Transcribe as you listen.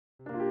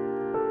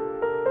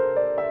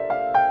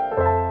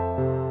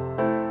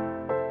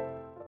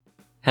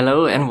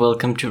Hello and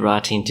welcome to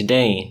Writing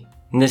Today.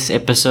 In this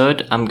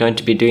episode, I'm going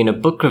to be doing a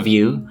book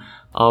review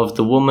of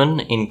The Woman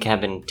in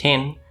Cabin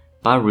 10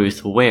 by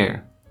Ruth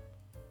Ware.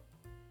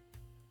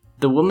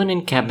 The Woman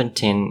in Cabin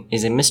 10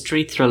 is a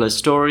mystery thriller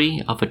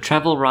story of a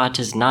travel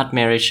writer's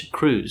nightmarish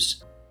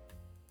cruise.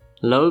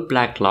 Lo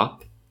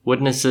Blacklock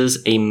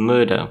witnesses a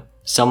murder.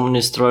 Someone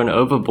is thrown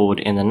overboard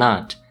in the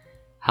night.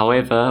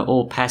 However,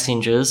 all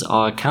passengers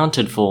are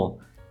accounted for,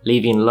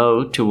 leaving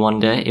Lo to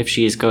wonder if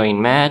she is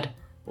going mad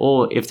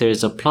or if there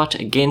is a plot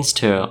against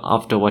her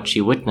after what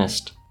she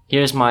witnessed.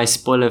 Here's my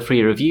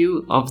spoiler-free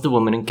review of The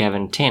Woman in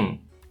Cabin 10.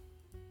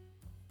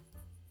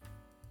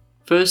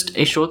 First,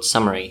 a short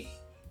summary.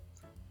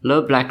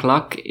 Lo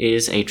Blacklock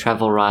is a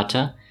travel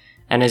writer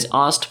and is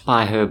asked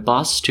by her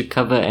boss to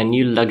cover a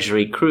new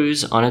luxury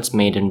cruise on its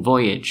maiden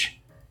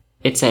voyage.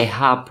 It's a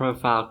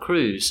high-profile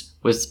cruise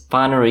with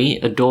finery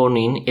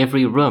adorning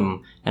every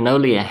room and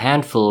only a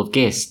handful of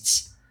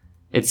guests.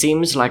 It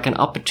seems like an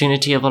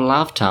opportunity of a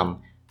lifetime,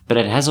 but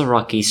it has a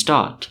rocky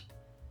start.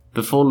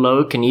 Before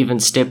Lo can even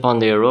step on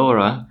the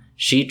Aurora,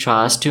 she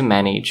tries to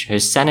manage her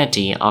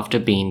sanity after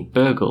being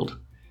burgled.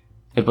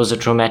 It was a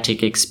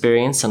traumatic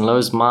experience and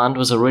Lo's mind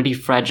was already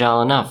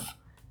fragile enough.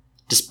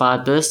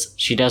 Despite this,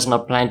 she does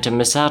not plan to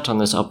miss out on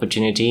this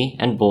opportunity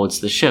and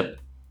boards the ship.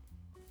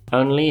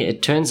 Only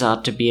it turns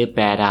out to be a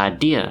bad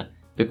idea,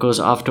 because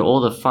after all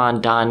the fine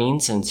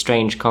dinings and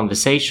strange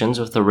conversations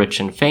with the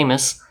rich and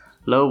famous,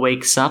 Lo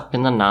wakes up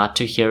in the night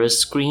to hear a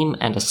scream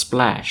and a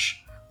splash.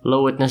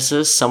 Lo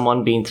witnesses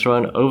someone being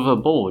thrown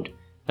overboard,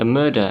 a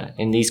murder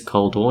in these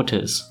cold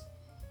waters.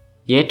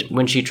 Yet,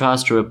 when she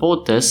tries to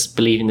report this,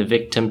 believing the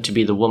victim to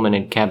be the woman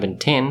in cabin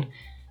 10,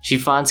 she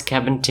finds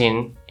cabin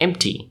 10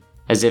 empty,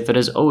 as if it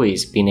has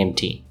always been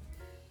empty.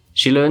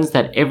 She learns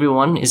that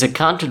everyone is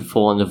accounted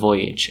for on the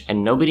voyage,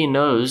 and nobody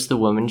knows the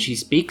woman she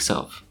speaks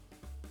of.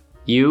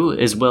 You,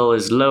 as well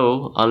as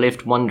Lo, are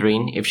left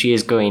wondering if she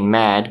is going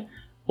mad,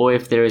 or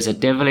if there is a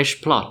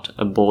devilish plot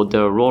aboard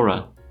the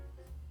Aurora.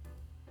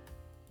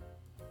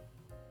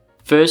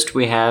 First,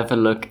 we have a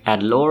look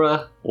at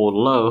Laura, or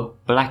Lo,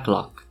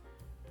 Blacklock.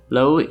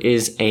 Lo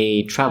is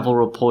a travel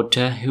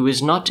reporter who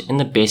is not in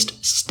the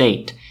best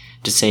state,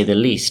 to say the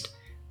least.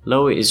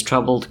 Lo is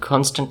troubled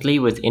constantly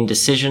with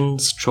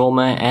indecisions,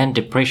 trauma, and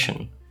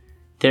depression.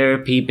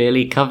 Therapy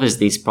barely covers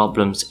these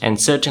problems and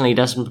certainly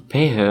doesn't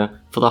prepare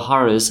her for the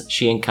horrors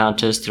she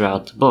encounters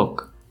throughout the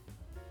book.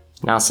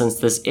 Now, since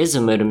this is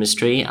a murder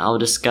mystery, I'll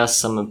discuss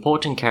some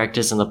important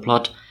characters in the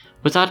plot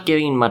without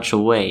giving much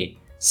away.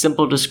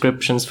 Simple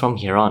descriptions from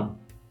here on.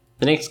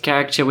 The next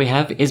character we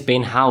have is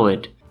Ben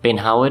Howard. Ben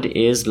Howard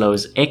is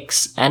Lo's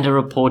ex and a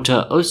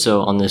reporter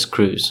also on this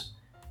cruise.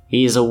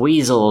 He is a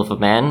weasel of a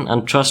man,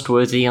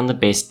 untrustworthy on the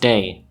best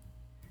day.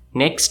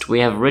 Next, we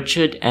have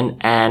Richard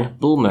and Anne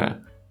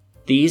Bulmer.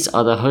 These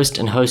are the host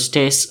and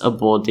hostess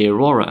aboard the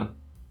Aurora.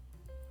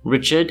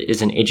 Richard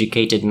is an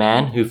educated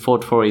man who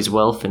fought for his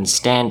wealth and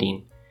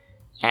standing.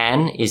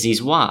 Anne is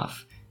his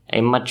wife,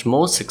 a much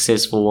more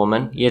successful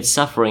woman, yet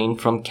suffering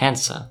from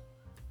cancer.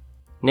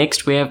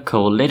 Next, we have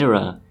Cole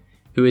Lederer,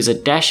 who is a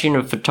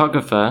dashing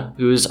photographer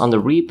who is on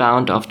the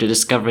rebound after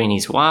discovering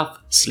his wife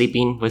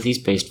sleeping with his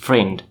best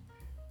friend.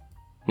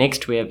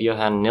 Next, we have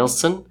Johan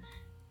Nilsson,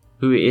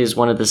 who is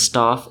one of the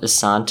staff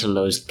assigned to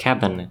Lo's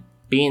cabin,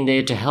 being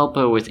there to help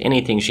her with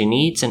anything she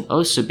needs and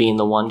also being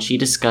the one she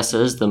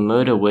discusses the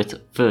murder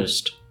with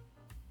first.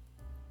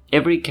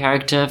 Every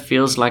character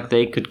feels like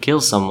they could kill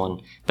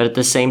someone, but at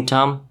the same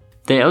time,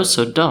 they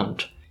also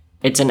don't.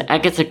 It's an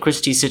Agatha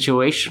Christie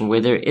situation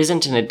where there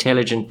isn't an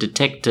intelligent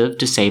detective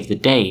to save the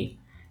day.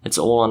 It's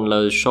all on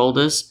Lo's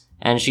shoulders,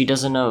 and she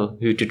doesn't know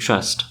who to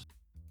trust.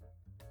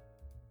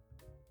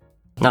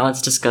 Now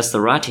let's discuss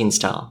the writing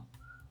style.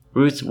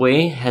 Ruth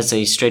Ware has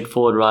a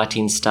straightforward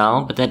writing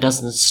style, but that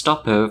doesn't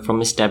stop her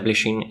from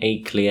establishing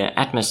a clear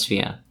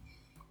atmosphere.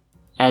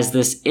 As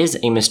this is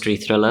a mystery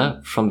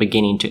thriller, from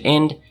beginning to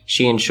end,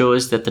 she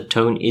ensures that the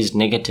tone is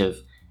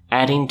negative,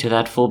 adding to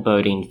that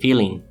foreboding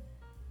feeling.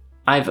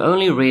 I've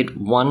only read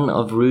one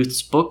of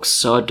Ruth's books,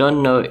 so I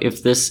don't know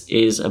if this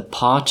is a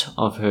part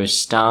of her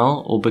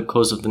style or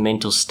because of the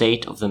mental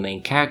state of the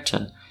main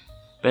character,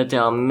 but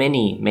there are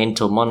many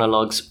mental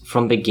monologues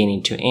from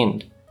beginning to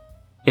end.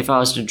 If I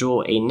was to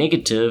draw a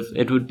negative,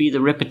 it would be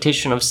the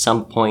repetition of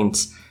some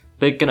points,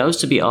 but it can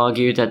also be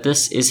argued that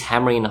this is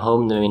hammering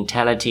home the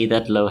mentality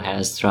that Lo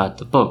has throughout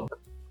the book.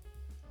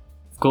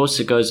 Of course,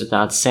 it goes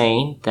without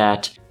saying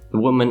that The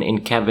Woman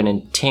in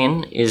Cabin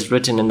 10 is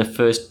written in the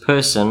first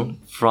person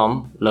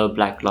from Lo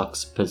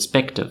Blacklock's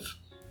perspective.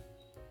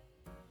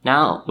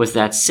 Now, with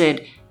that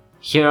said,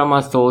 here are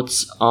my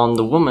thoughts on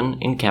The Woman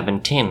in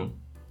Cabin 10.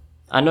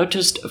 I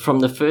noticed from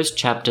the first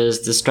chapters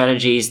the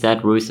strategies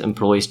that Ruth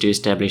employs to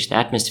establish the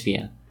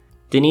atmosphere.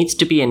 There needs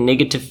to be a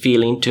negative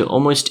feeling to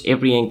almost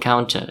every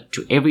encounter,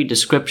 to every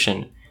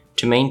description,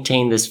 to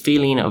maintain this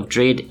feeling of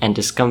dread and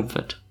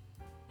discomfort.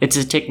 It's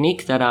a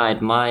technique that I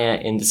admire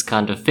in this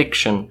kind of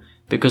fiction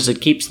because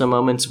it keeps the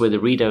moments where the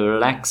reader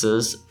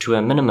relaxes to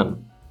a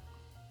minimum.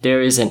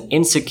 There is an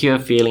insecure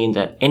feeling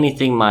that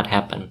anything might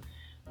happen,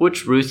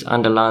 which Ruth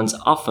underlines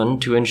often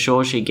to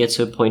ensure she gets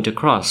her point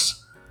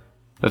across.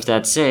 With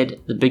that said,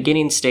 the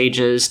beginning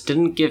stages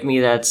didn't give me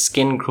that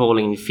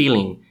skin-crawling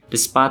feeling,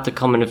 despite the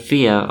common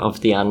fear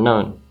of the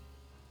unknown.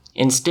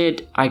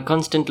 Instead, I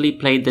constantly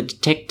played the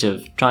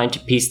detective, trying to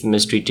piece the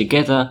mystery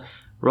together,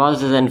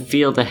 rather than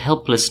feel the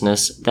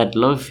helplessness that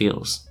Lo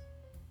feels.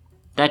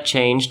 That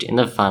changed in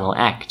the final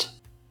act.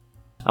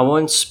 I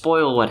won't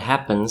spoil what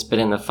happens, but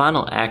in the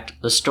final act,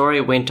 the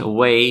story went a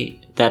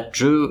way that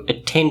drew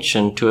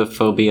attention to a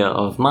phobia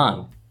of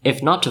mine.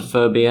 If not a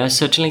phobia,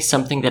 certainly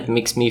something that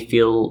makes me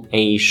feel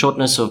a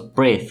shortness of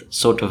breath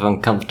sort of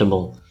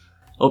uncomfortable.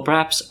 Or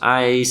perhaps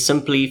I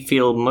simply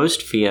feel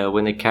most fear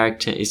when the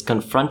character is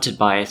confronted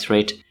by a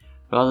threat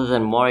rather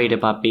than worried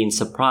about being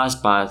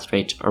surprised by a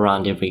threat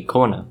around every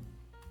corner.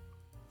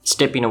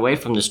 Stepping away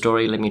from the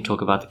story, let me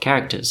talk about the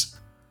characters.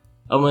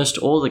 Almost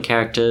all the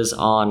characters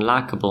are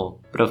unlikable,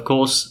 but of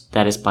course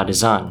that is by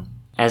design.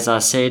 As I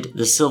said,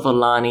 the silver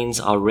linings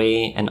are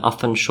rare and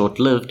often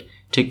short-lived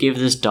to give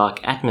this dark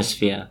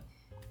atmosphere.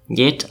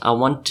 Yet I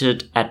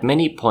wanted at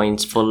many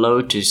points for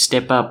Lo to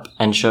step up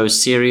and show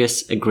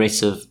serious,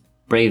 aggressive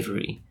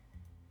bravery.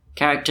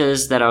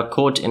 Characters that are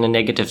caught in a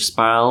negative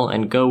spiral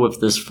and go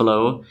with this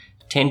flow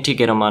tend to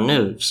get on my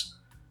nerves.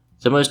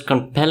 The most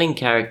compelling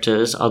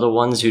characters are the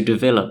ones who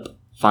develop,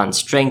 find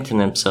strength in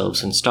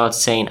themselves and start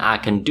saying I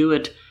can do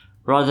it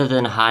rather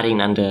than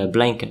hiding under a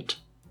blanket.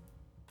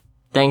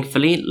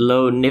 Thankfully,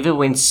 Lo never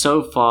went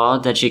so far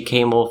that she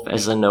came off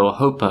as a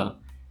no-hoper.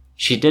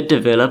 She did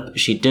develop,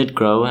 she did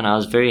grow, and I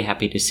was very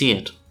happy to see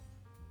it.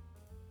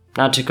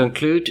 Now to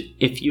conclude,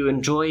 if you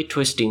enjoy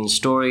twisting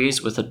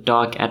stories with a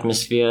dark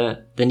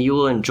atmosphere, then you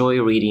will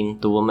enjoy reading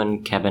The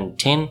Woman Cabin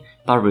 10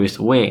 by Ruth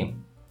Ware.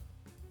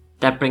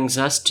 That brings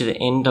us to the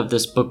end of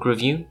this book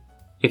review.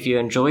 If you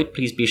enjoyed,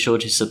 please be sure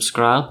to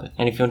subscribe,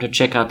 and if you want to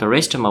check out the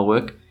rest of my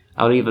work,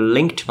 I'll leave a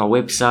link to my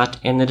website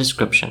in the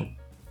description.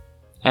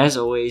 As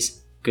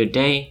always, good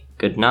day,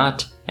 good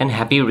night, and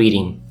happy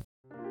reading.